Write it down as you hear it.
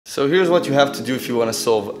So here's what you have to do if you want to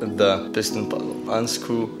solve the piston puzzle.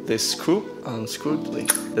 Unscrew this screw, unscrewed,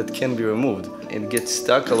 that can be removed. It gets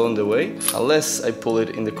stuck along the way unless I pull it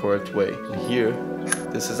in the correct way. And here,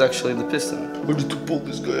 this is actually the piston. I need to pull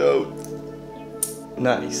this guy out.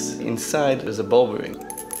 Nice. Inside there's a ball bearing.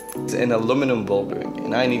 It's an aluminum ball bearing,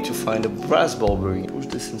 and I need to find a brass ball bearing. Push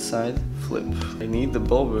this inside, flip. I need the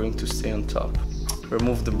ball bearing to stay on top.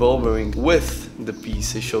 Remove the ball bearing with the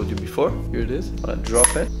piece I showed you before. Here it is. I'm gonna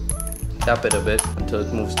drop it, tap it a bit until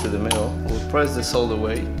it moves to the middle. We'll press this all the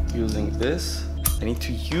way using this. I need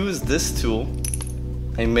to use this tool.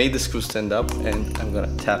 I made the screw stand up and I'm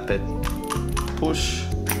gonna tap it, push.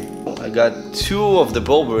 I got 2 of the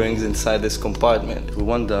ball bearings inside this compartment. We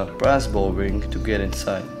want the brass ball bearing to get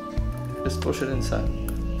inside. Just push it inside.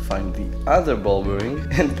 Find the other ball bearing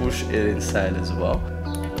and push it inside as well.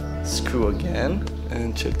 Screw again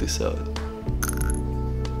and check this out.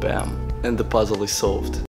 Bam. And the puzzle is solved.